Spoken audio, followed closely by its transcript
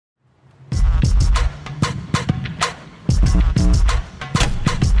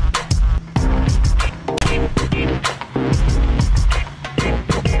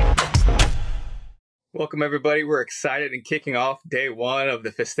Welcome, everybody. We're excited and kicking off day one of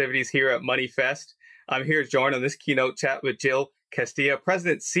the festivities here at MoneyFest. I'm here joined on this keynote chat with Jill Castilla,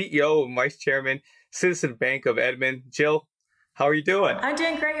 President, CEO, and Vice Chairman, Citizen Bank of Edmond. Jill, how are you doing? I'm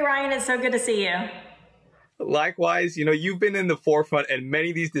doing great, Ryan. It's so good to see you. Likewise, you've been in the forefront in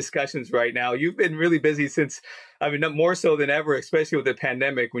many of these discussions right now. You've been really busy since, more so than ever, especially with the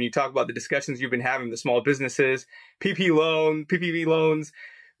pandemic, when you talk about the discussions you've been having with the small businesses, PPP loans,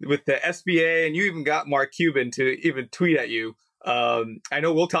 with the SBA, and you even got Mark Cuban to even tweet at you. I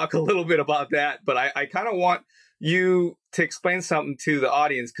know we'll talk a little bit about that, but I kind of want you to explain something to the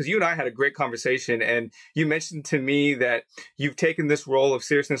audience, because you and I had a great conversation, and you mentioned to me that you've taken this role of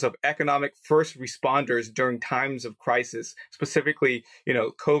seriousness of economic first responders during times of crisis, specifically,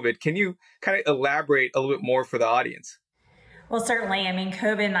 COVID. Can you kind of elaborate a little bit more for the audience? Well, certainly.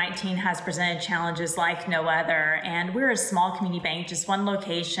 COVID-19 has presented challenges like no other. And we're a small community bank, just one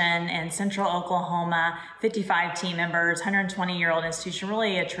location in central Oklahoma, 55 team members, 120-year-old institution,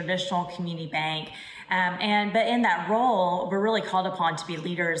 really a traditional community bank. But in that role, we're really called upon to be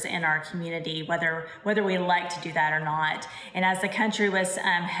leaders in our community, whether we elect to do that or not. And as the country was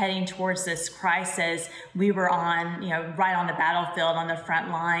heading towards this crisis, we were right on the battlefield, on the front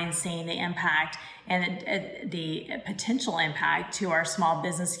line, seeing the impact and the potential impact to our small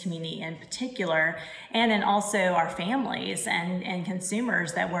business community in particular, and then also our families and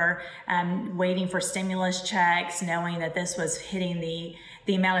consumers that were waiting for stimulus checks, knowing that this was hitting the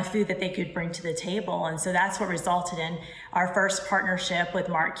amount of food that they could bring to the table. And so that's what resulted in our first partnership with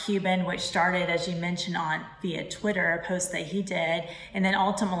Mark Cuban, which started, as you mentioned, via Twitter, a post that he did, and then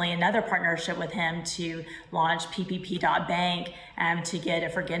ultimately another partnership with him to launch PPP.bank to get a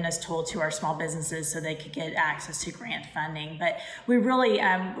forgiveness tool to our small businesses so they could get access to grant funding. But we really,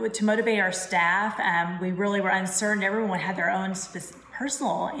 to motivate our staff, we really were uncertain. Everyone had their own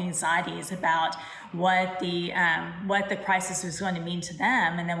personal anxieties about what the crisis was going to mean to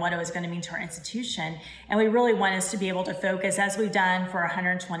them, and then what it was going to mean to our institution. And we really want us to be able to focus, as we've done for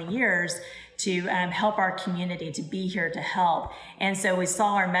 120 years, to help our community, to be here to help. And so we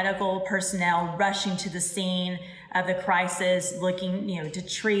saw our medical personnel rushing to the scene of the crisis, looking, to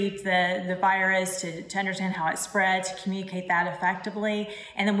treat the virus, to understand how it spread, to communicate that effectively.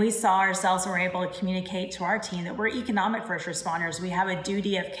 And then we saw ourselves and were able to communicate to our team that we're economic first responders. We have a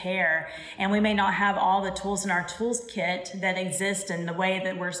duty of care, and we may not have all the tools in our tools kit that exist in the way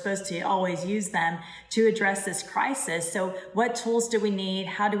that we're supposed to always use them to address this crisis. So what tools do we need?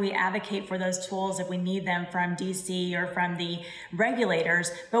 How do we advocate for those tools if we need them from DC or from the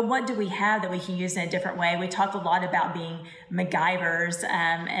regulators? But what do we have that we can use in a different way? We talk a lot about being MacGyvers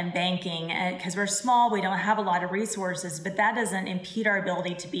and banking, because we're small, we don't have a lot of resources, but that doesn't impede our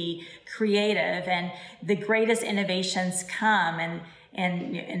ability to be creative. And the greatest innovations come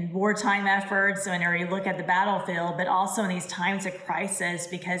in wartime efforts, whenever you look at the battlefield, but also in these times of crisis,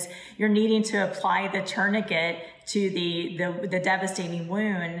 because you're needing to apply the tourniquet to the devastating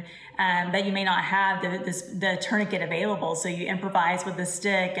wound, but you may not have the tourniquet available, so you improvise with a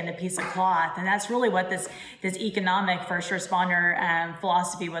stick and a piece of cloth. And that's really what this economic first responder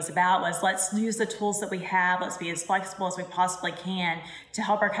philosophy was about, was let's use the tools that we have, let's be as flexible as we possibly can to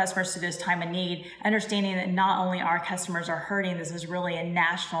help our customers through this time of need, understanding that not only our customers are hurting, this is really a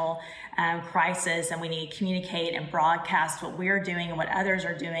national crisis, and we need to communicate and broadcast what we're doing and what others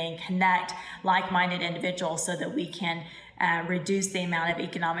are doing, connect like-minded individuals so that we can reduce the amount of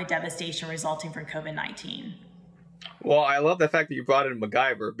economic devastation resulting from COVID-19. Well, I love the fact that you brought in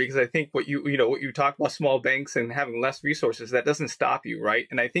MacGyver, because I think what you talk about small banks and having less resources, that doesn't stop you, right?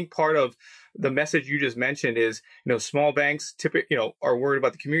 And I think part of the message you just mentioned is, small banks typically, are worried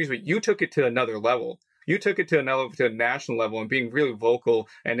about the communities, but you took it to another level. You took it to a national level and being really vocal.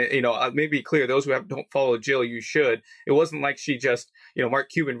 And, maybe clear, those who don't follow Jill, you should. It wasn't like she just, Mark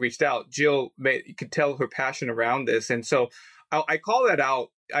Cuban reached out. Jill you could tell her passion around this. And so I call that out.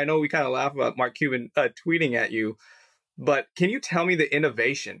 I know we kind of laugh about Mark Cuban tweeting at you, but can you tell me the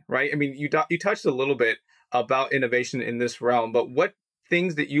innovation, right? I mean, you touched a little bit about innovation in this realm, but what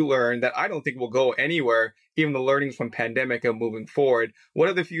things that you learned that I don't think will go anywhere, even the learnings from pandemic and moving forward? What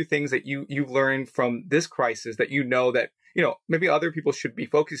are the few things that you've learned from this crisis that that maybe other people should be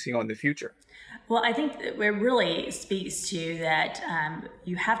focusing on in the future? Well, I think it really speaks to that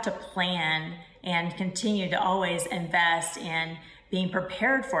you have to plan and continue to always invest in being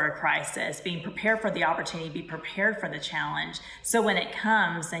prepared for a crisis, being prepared for the opportunity, be prepared for the challenge. So when it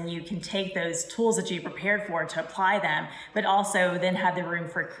comes, then you can take those tools that you prepared for to apply them, but also then have the room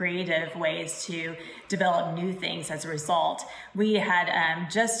for creative ways to develop new things as a result. We had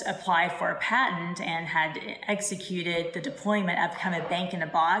just applied for a patent and had executed the deployment of kind of bank in a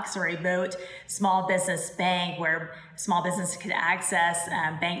box, or a remote small business bank where small businesses could access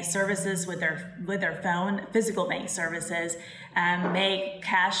bank services with their phone, physical bank services, make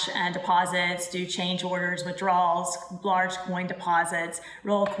cash deposits, do change orders, withdrawals, large coin deposits,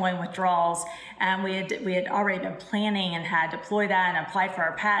 roll coin withdrawals. We had already been planning and had deployed that and applied for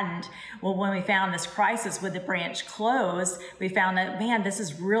our patent. Well, when we found this crisis with the branch closed, we found that, man, this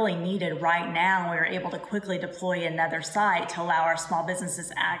is really needed right now. We were able to quickly deploy another site to allow our small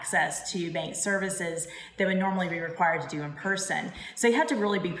businesses access to bank services that would normally be required to do in person. So you have to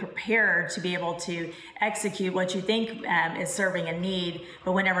really be prepared to be able to execute what you think is serving a need,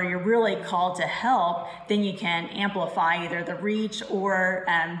 but whenever you're really called to help, then you can amplify either the reach or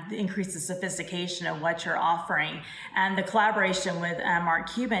increase the sophistication of what you're offering. And the collaboration with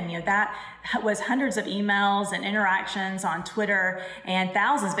Mark Cuban, that was hundreds of emails and interactions on Twitter and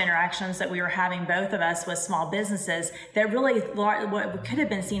thousands of interactions that we were having, both of us, with small businesses that really what could have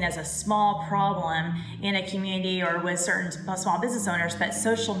been seen as a small problem in a community or with certain small business owners, but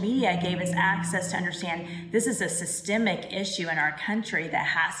social media gave us access to understand this is a systemic issue in our country that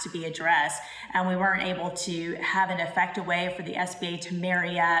has to be addressed. And we weren't able to have an effective way for the SBA to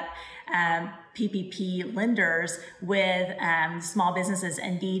marry up PPP lenders with small businesses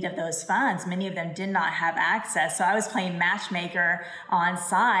in need of those funds. Many of them did not have access. So I was playing matchmaker on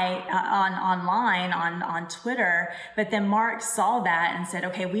site, online, on Twitter. But then Mark saw that and said,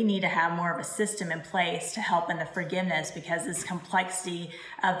 okay, we need to have more of a system in place to help in the forgiveness, because this complexity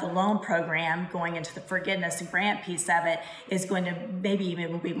of the loan program going into the forgiveness and grant piece of it is going to maybe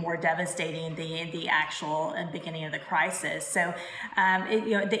even be more devastating than the actual beginning of the crisis. So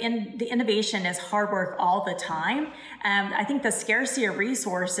the innovation is hard work all the time. I think the scarcity of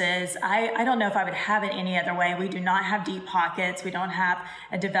resources, I don't know if I would have it any other way. We do not have deep pockets. We don't have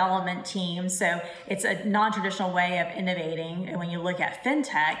a development team. So it's a non-traditional way of innovating when you look at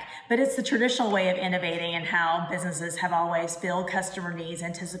fintech, but it's the traditional way of innovating and how businesses have always filled customer needs,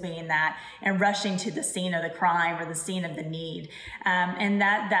 anticipating that and rushing to the scene of the crime or the scene of the need. And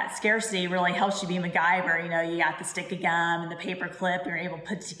that scarcity really helps you be MacGyver. You got the stick of gum and the paper clip, you're able to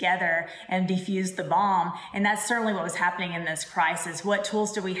put together and defuse the bomb. And that's certainly what was happening in this crisis. What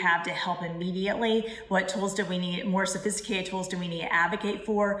tools do we have to help immediately? What tools do we need? More sophisticated tools do we need to advocate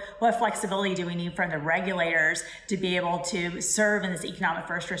for? What flexibility do we need from the regulators to be able to serve in this economic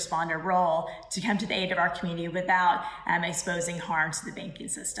first responder role to come to the aid of our community without exposing harm to the banking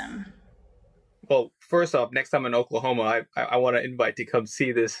system? Well, first off, next time in Oklahoma, I want to invite to come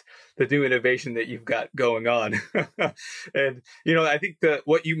see the new innovation that you've got going on. And, I think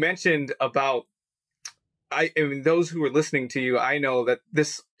what you mentioned about, I mean, those who are listening to you, I know that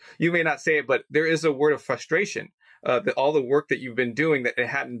you may not say it, but there is a word of frustration. All the work that you've been doing that it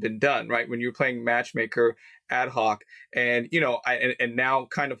hadn't been done, right? When you're playing matchmaker ad hoc and, and now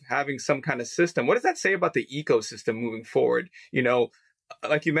kind of having some kind of system. What does that say about the ecosystem moving forward?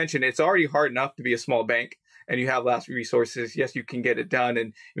 Like you mentioned, it's already hard enough to be a small bank and you have less resources. Yes, you can get it done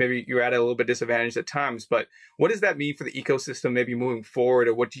and maybe you're at a little bit disadvantaged at times, but what does that mean for the ecosystem maybe moving forward,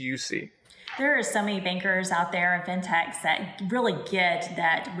 or what do you see? There are so many bankers out there and fintechs that really get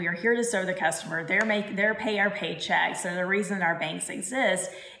that we are here to serve the customer. They're pay our paychecks. They're the reason our banks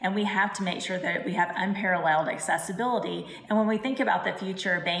exist. And we have to make sure that we have unparalleled accessibility. And when we think about the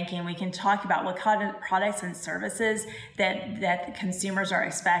future of banking, we can talk about what kind of products and services that consumers are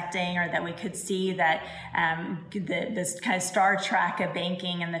expecting, or that we could see that this kind of Star Trek of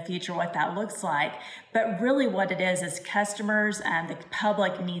banking in the future, what that looks like. But really what it is customers and the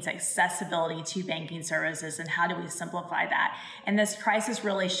public needs accessibility to banking services, and how do we simplify that? And this crisis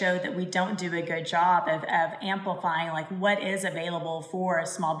really showed that we don't do a good job of amplifying like what is available for a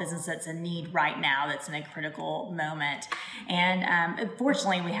small business that's in need right now, that's in a critical moment. And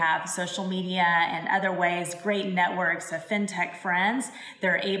fortunately, we have social media and other ways, great networks of fintech friends.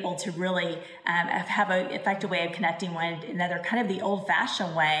 They're able to really have an effective way of connecting one another, kind of the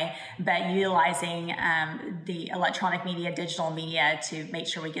old-fashioned way, but utilizing the electronic media, digital media to make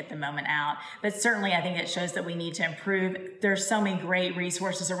sure we get the moment out. But certainly, I think it shows that we need to improve. There's so many great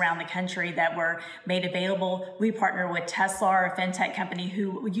resources around the country that were made available. We partner with Tesla, our fintech company,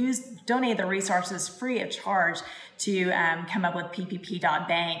 who donated the resources free of charge to come up with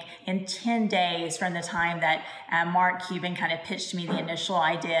ppp.bank in 10 days from the time that Mark Cuban kind of pitched me the initial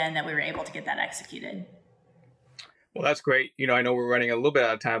idea, and that we were able to get that executed. Well, that's great. I know we're running a little bit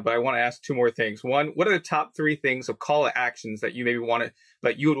out of time, but I want to ask two more things. One, what are the top three things of call to actions that you maybe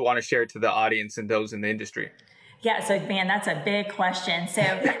that you would want to share to the audience and those in the industry? Yeah, so man, that's a big question. So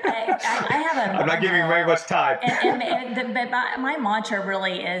I have a. I'm not giving you very much time. But my mantra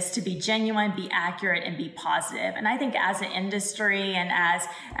really is to be genuine, be accurate, and be positive. And I think as an industry and as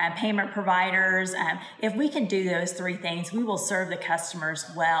payment providers, if we can do those three things, we will serve the customers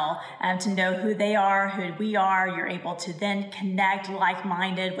well. To know who they are, who we are, you're able to then connect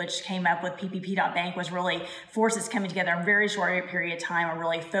like-minded, which came up with PPP.Bank, was really forces coming together in a very short period of time and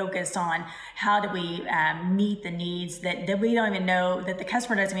really focused on how do we meet the needs that we don't even know, that the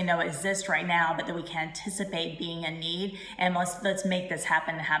customer doesn't even know exist right now, but that we can anticipate being a need. And let's make this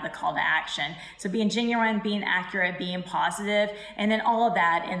happen and have the call to action. So being genuine, being accurate, being positive, and then all of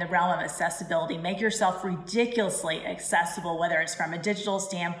that in the realm of accessibility. Make yourself ridiculously accessible, whether it's from a digital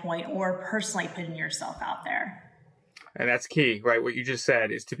standpoint or personally putting yourself out there. And that's key, right? What you just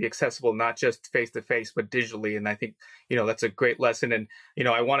said is to be accessible, not just face to face, but digitally. And I think, that's a great lesson. And,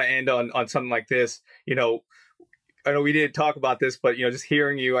 I want to end on something like this. I know we didn't talk about this, but, just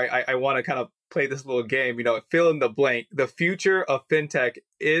hearing you, I want to kind of play this little game, fill in the blank. The future of fintech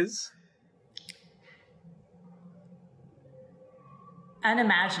is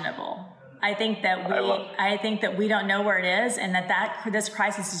unimaginable. I think that we don't know where it is, and that this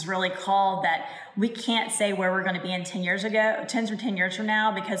crisis is really called that we can't say where we're going to be in 10 years from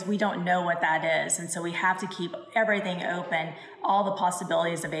now, because we don't know what that is. And so we have to keep everything open, all the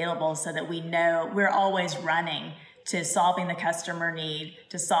possibilities available, so that we know we're always running to solving the customer need,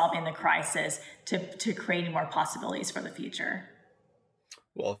 to solving the crisis, to creating more possibilities for the future.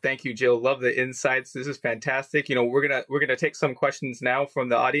 Well, thank you, Jill. Love the insights. This is fantastic. We're gonna take some questions now from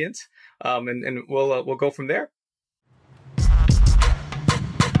the audience, and we'll go from there.